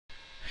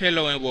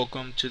Hello and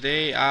welcome.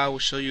 Today I will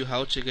show you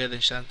how to get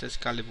Enchanted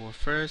Excalibur.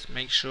 First,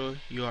 make sure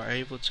you are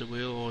able to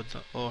wield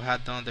or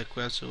have done the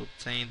quest to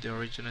obtain the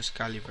original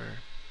Excalibur.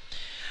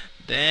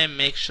 Then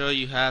make sure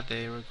you have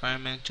the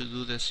requirement to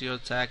do the Seal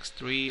Tax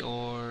 3,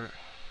 or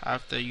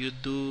after you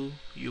do,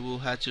 you will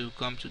have to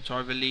come to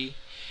Tarvely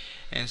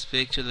and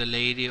speak to the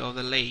Lady of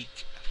the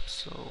Lake.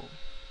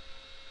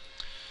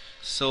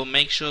 So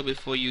make sure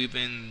before you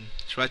even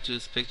try to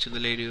speak to the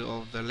Lady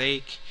of the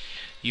Lake,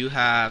 you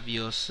have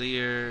your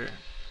Seer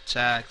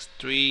Tax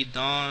 3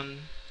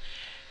 done,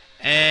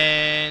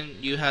 and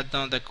you have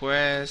done the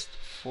quest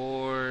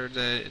for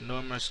the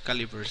normal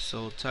Excalibur.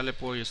 So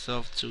teleport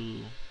yourself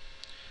to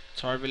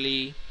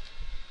Tarvely,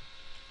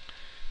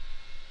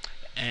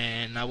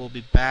 and I will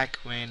be back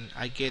when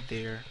I get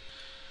there.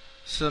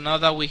 So now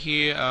that we're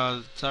here,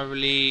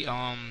 Tarvely,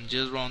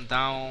 just run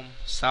down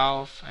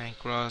south and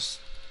cross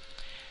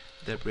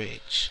the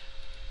bridge.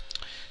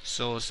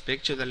 So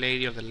speak to the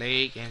Lady of the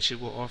Lake and she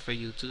will offer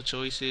you two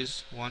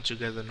choices. One, to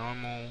get the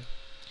normal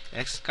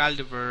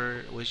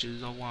Excalibur, which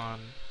is the one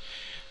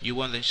you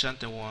want, the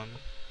enchanted one.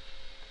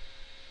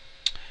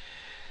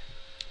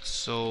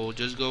 So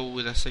just go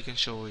with the second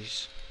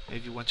choice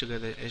if you want to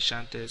get the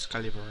Enchanted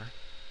Excalibur.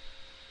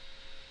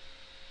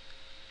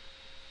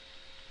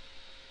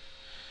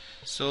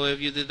 So if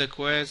you did the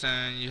quest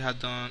and you have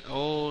done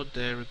all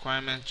the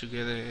requirements to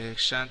get the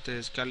Enchanted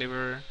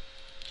Excalibur,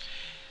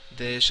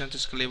 the Enchanted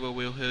Excalibur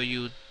will heal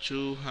you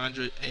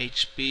 200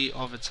 HP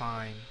over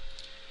time.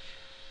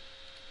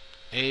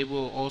 It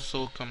will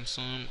also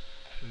consume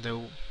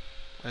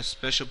a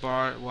special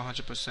bar,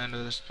 100%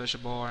 of the special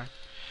bar,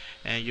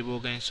 and you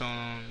will gain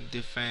some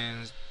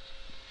defense.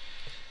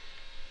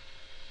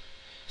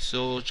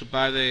 So to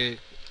buy the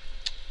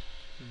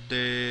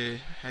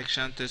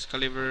Enchanted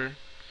Excalibur,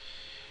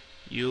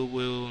 you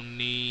will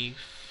need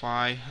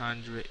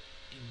 500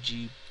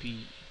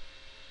 GP.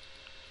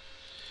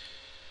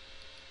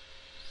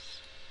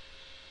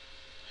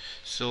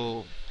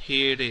 So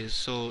here it is.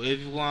 So if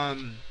you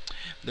want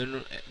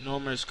the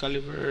normal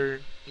Excalibur,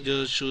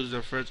 just choose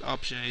the first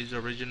option is the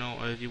original,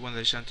 or if you want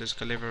the Enchanted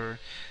Excalibur,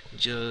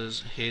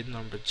 just hit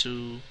number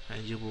 2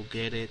 and you will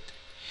get it.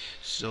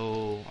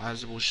 So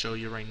as I will show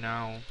you right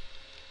now,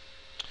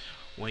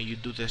 when you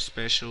do the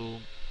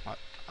special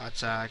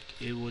attack,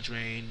 it will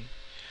drain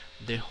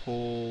the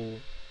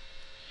whole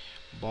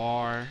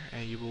bar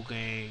and you will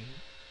gain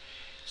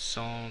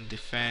some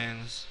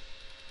defense.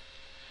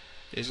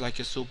 It's like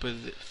a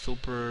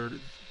super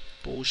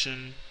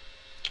potion.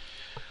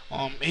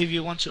 If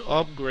you want to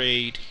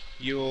upgrade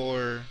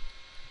your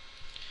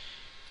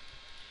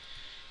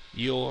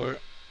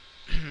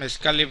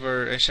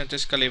Excalibur, Enchanted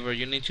Excalibur,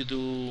 you need to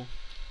do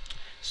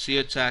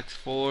Seal Tax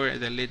 4,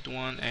 the elite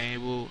one,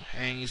 and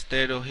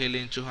instead of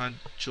healing 200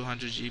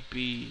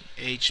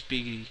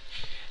 HP,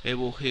 it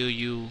will heal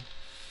you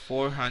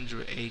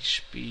 400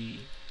 HP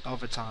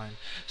over time.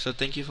 So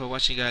thank you for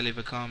watching, guys. Leave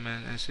a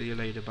comment and see you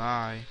later.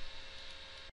 Bye.